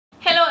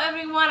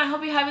everyone, I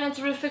hope you're having a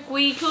terrific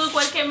week. Look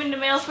what came in the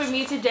mail for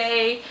me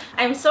today.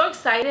 I'm so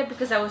excited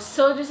because I was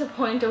so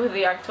disappointed with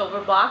the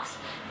October box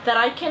that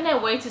I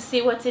cannot wait to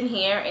see what's in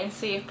here and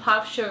see if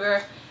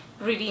Popsugar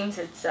redeems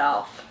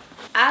itself.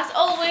 As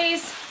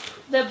always,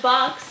 the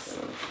box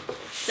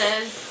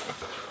says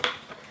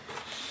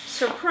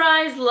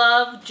surprise,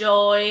 love,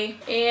 joy,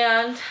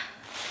 and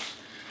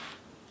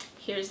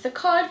here's the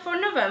card for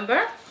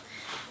November,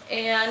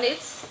 and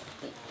it's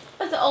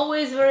as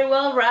always very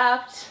well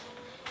wrapped.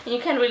 You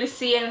can't really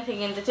see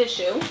anything in the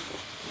tissue,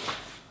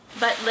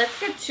 but let's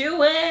get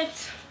to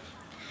it.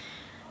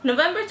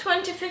 November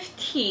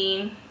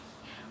 2015.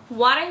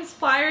 What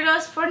inspired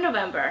us for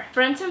November?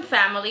 Friends and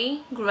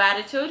family,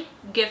 gratitude,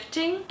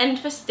 gifting, and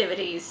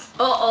festivities.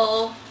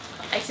 Uh-oh,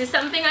 I see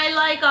something I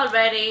like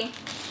already.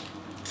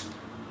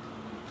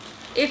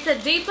 It's a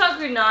Deepa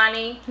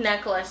Gurnani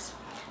necklace.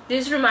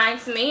 This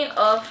reminds me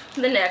of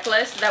the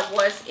necklace that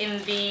was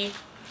in the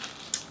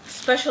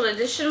special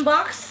edition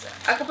box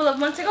a couple of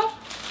months ago.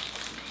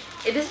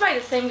 It is by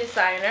the same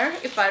designer,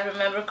 if I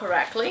remember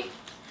correctly.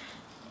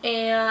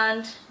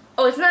 And,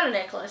 oh, it's not a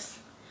necklace.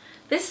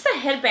 This is a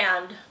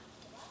headband.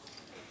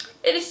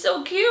 It is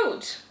so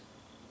cute.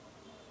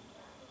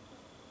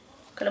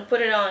 Gonna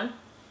put it on.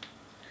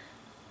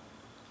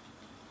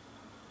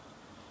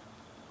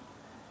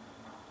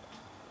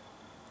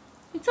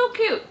 It's so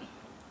cute.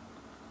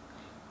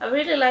 I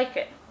really like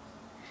it.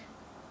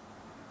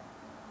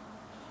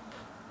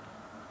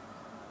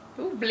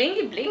 Ooh,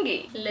 blingy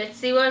blingy. Let's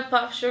see what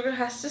Popsugar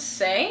has to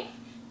say.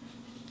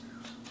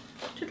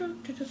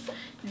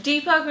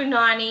 Deepa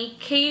Gurnani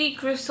Katie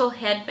Crystal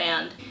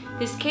Headband.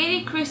 This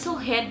Katie Crystal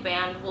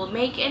headband will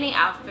make any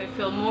outfit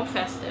feel more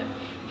festive.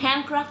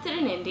 Handcrafted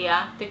in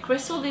India, the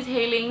crystal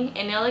detailing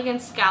and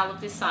elegant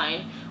scallop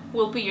design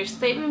will be your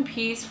statement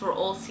piece for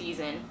all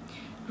season.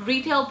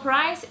 Retail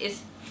price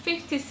is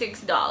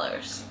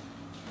 $56,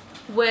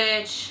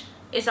 which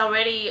is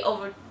already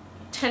over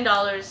 $10,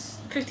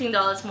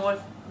 $15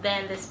 more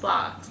than this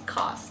box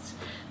cost.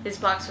 This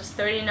box was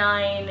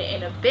 $39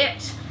 and a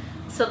bit,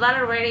 so that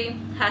already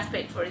has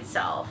paid for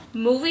itself.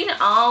 Moving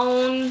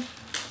on.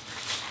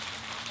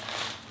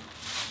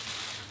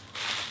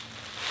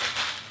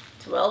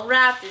 It's well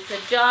wrapped. It's a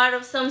jar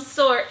of some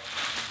sort.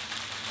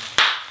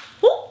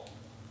 Woo!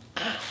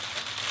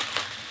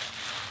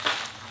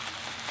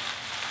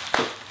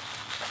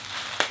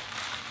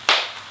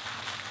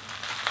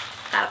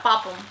 Gotta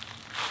pop them.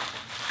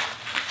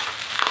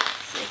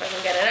 See if I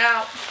can get it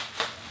out.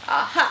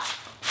 Aha!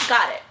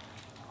 Got it.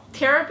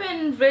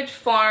 Terrapin Ridge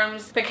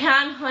Farms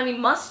Pecan Honey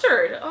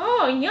Mustard.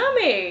 Oh,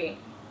 yummy!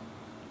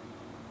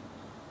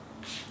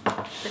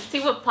 Let's see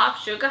what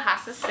Popsugar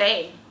has to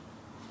say.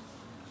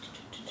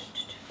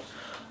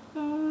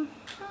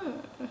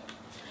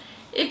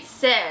 It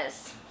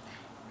says,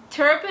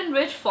 Terrapin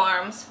Ridge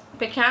Farms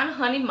Pecan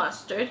Honey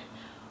Mustard.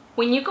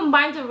 When you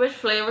combine the rich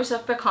flavors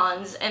of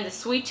pecans and the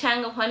sweet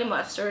tang of honey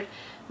mustard,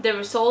 the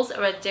results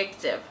are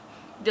addictive.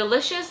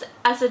 Delicious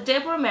as a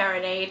dip or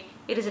marinade,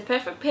 it is a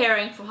perfect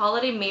pairing for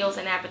holiday meals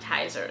and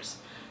appetizers.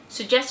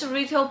 Suggested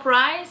retail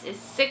price is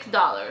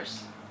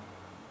 $6.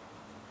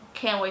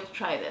 Can't wait to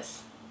try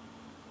this.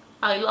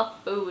 I love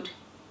food.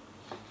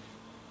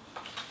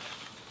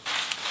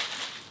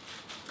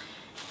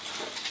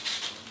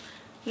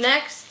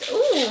 Next,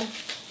 ooh,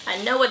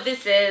 I know what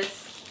this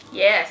is.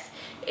 Yes,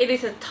 it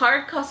is a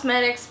Tarte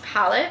Cosmetics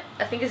palette.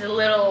 I think it's a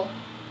little,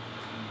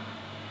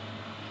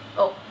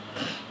 oh,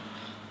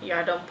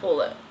 yeah, don't pull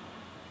it.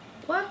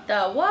 What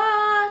the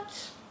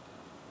what?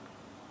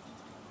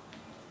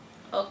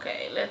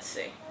 Okay, let's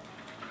see.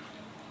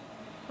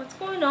 What's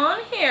going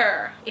on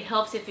here? It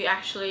helps if you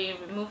actually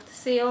remove the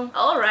seal.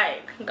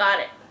 Alright, got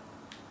it.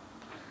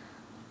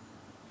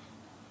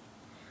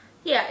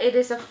 Yeah, it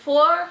is a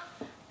 4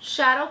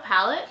 shadow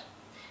palette.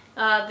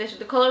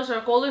 The colors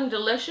are Golden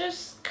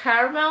Delicious,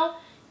 Caramel,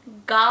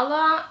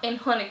 Gala, and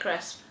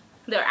Honeycrisp.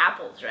 They're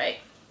apples, right?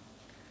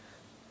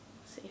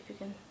 See if you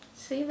can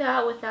see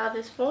that without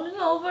this falling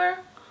over.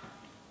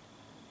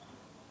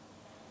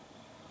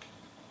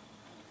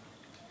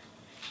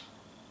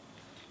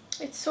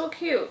 It's so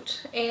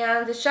cute,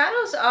 and the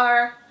shadows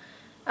are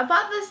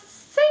about the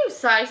same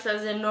size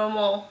as a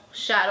normal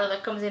shadow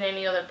that comes in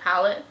any other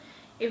palette,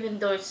 even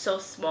though it's so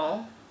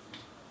small.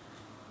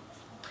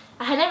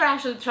 I had never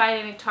actually tried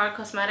any Tarte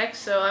Cosmetics,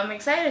 so I'm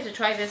excited to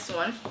try this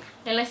one.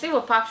 And let's see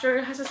what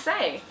Popsugar has to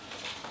say.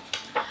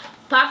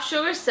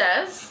 Popsugar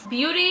says,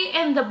 Beauty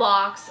in the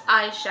Box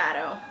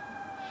Eyeshadow.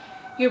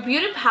 Your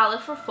beauty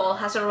palette for fall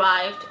has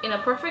arrived in a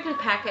perfectly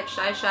packaged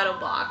eyeshadow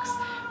box.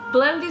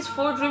 Blend these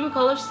 4 dreamy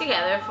colors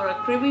together for a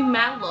creamy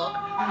matte look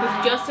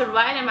with just the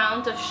right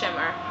amount of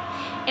shimmer.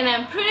 And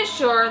I'm pretty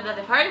sure that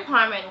the fire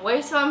department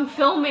wastes on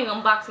filming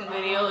unboxing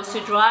videos to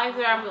drive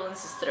their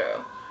ambulances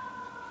through.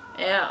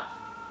 Yeah,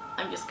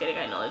 I'm just kidding,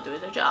 I know they're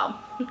doing their job.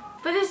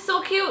 But it's so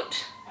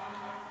cute.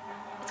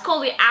 It's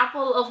called the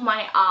Apple of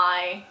My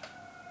Eye.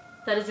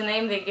 That is the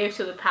name they gave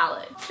to the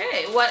palette.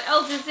 Okay, what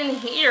else is in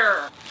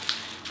here?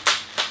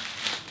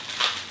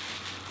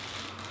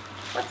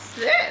 What's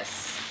this?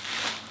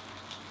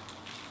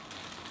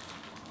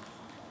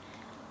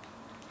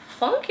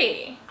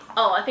 funky.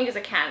 Oh, I think it's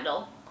a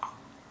candle.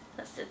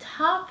 That's the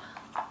top.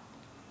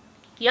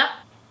 Yep.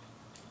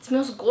 It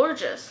smells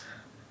gorgeous.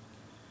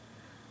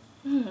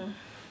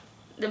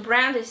 The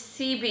brand is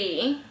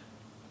CB.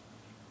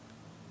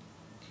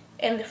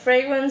 And the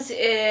fragrance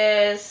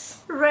is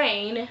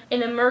Rain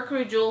in a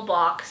mercury jewel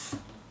box.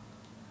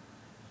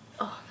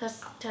 Oh,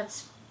 that's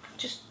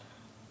just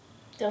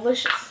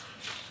delicious.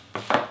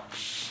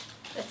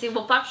 Let's see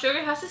what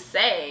Popsugar has to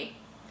say.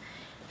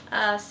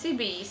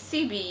 CB.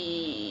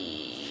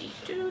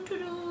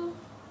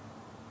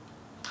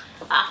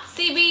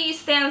 CB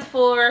stands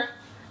for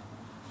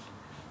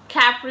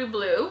Capri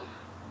Blue.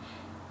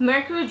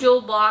 Mercury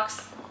jewel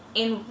box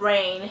in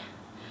Rain.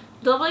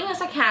 Doubling as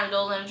a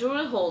candle and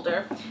jewelry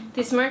holder,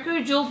 this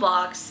mercury jewel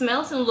box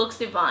smells and looks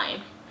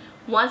divine.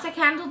 Once a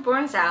candle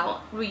burns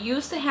out,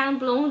 reuse the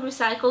hand-blown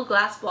recycled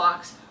glass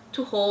box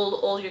to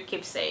hold all your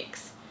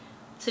keepsakes.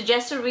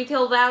 Suggested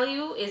retail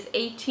value is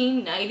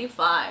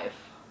 $18.95. It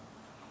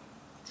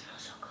smells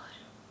so good.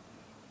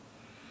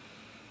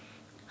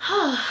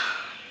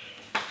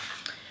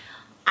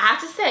 I have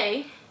to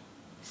say,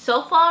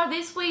 so far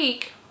this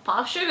week,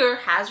 Popsugar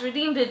has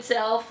redeemed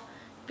itself,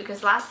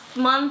 because last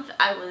month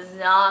I was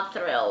not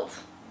thrilled.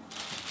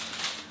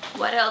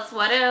 What else?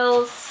 What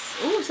else?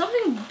 Ooh,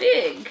 something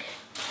big.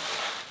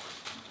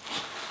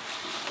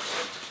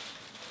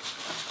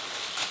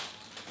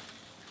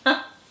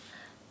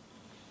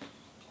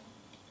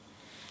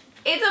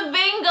 It's a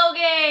bingo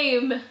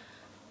game.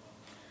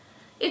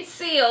 It's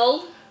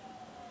sealed.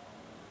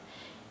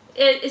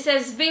 It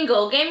says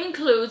bingo. Game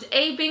includes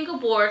 8 bingo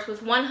boards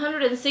with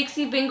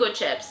 160 bingo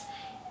chips,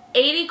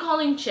 80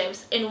 calling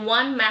chips, and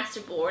 1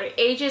 master board,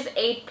 ages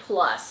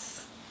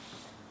 8+.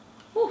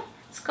 Ooh,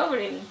 it's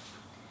covered in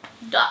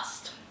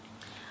dust.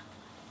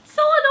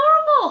 So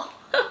adorable.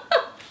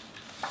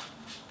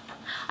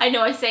 I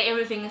know I say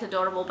everything is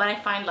adorable, but I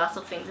find lots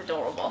of things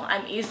adorable.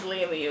 I'm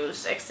easily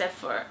amused, except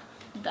for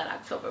that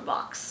October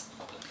box.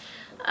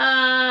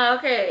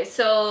 Okay,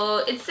 so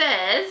it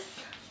says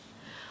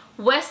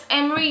West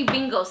Emery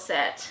bingo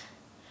set.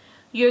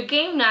 Your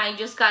game night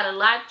just got a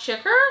lot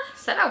chicker.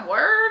 Is that a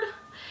word?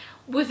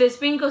 With this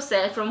bingo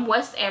set from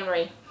West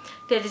Emery.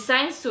 The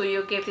design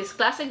studio gave this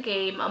classic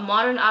game a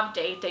modern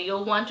update that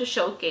you'll want to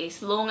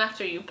showcase long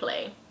after you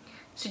play.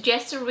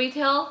 Suggested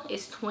retail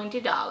is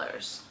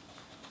 $20.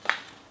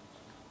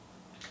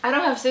 I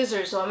don't have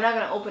scissors, so I'm not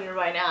gonna open it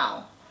right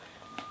now.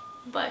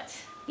 But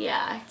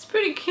yeah, it's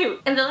pretty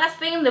cute. And the last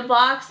thing in the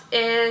box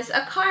is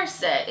a card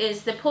set.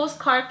 It's the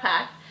postcard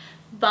pack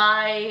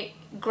by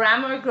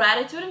Grammar,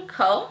 Gratitude and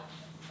Co.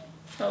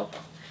 Oh,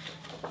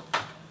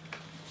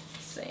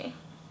 let's see.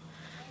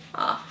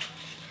 Oh,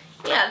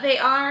 yeah, they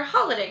are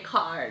holiday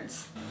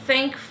cards.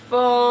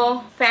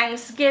 Thankful,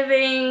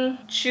 Thanksgiving,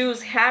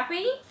 Choose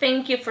Happy,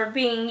 Thank You for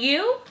Being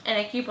You, and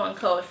a coupon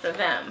code for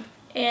them.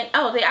 And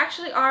oh, they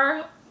actually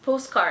are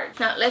postcards.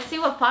 Now let's see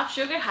what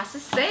Popsugar has to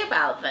say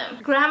about them.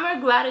 Grammar,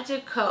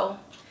 Gratitude Co.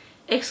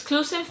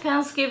 Exclusive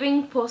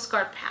Thanksgiving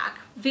postcard pack.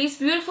 These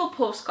beautiful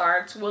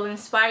postcards will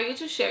inspire you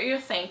to share your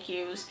thank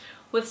yous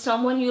with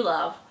someone you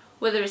love,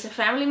 whether it's a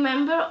family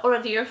member or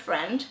a dear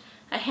friend.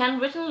 A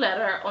handwritten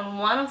letter on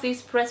one of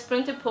these press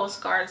printed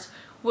postcards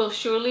will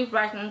surely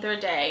brighten their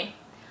day.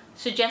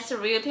 Suggested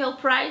retail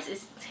price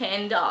is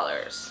 $10.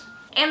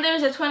 And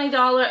there's a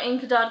 $20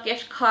 Ink Dot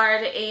gift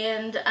card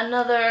and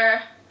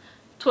another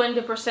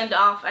 20%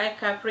 off at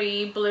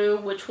Capri Blue,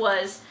 which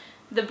was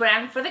the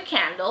brand for the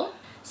candle.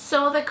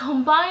 So the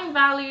combined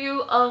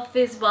value of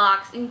this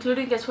box,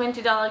 including the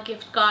 $20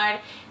 gift card,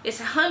 is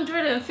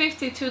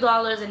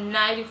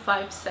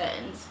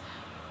 $152.95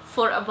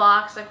 for a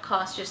box that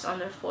costs just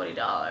under $40.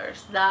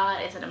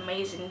 That is an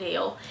amazing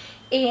deal.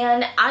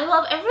 And I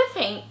love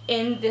everything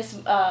in this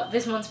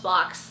this month's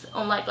box,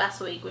 unlike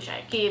last week, which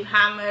I keep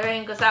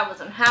hammering because I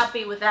was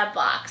unhappy with that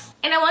box.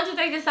 And I want to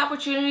take this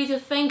opportunity to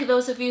thank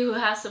those of you who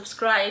have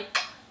subscribed.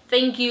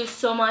 Thank you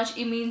so much.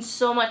 It means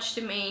so much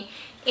to me.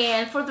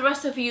 And for the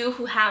rest of you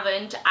who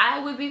haven't, I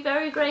would be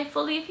very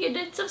grateful if you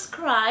did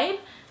subscribe.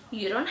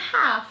 You don't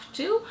have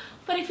to,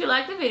 but if you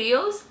like the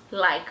videos,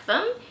 like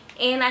them.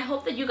 And I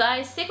hope that you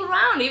guys stick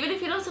around, even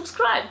if you don't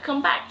subscribe.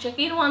 Come back, check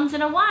in once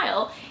in a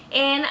while.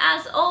 And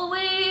as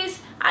always,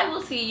 I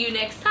will see you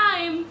next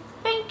time.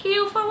 Thank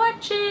you for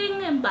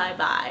watching, and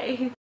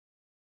bye-bye.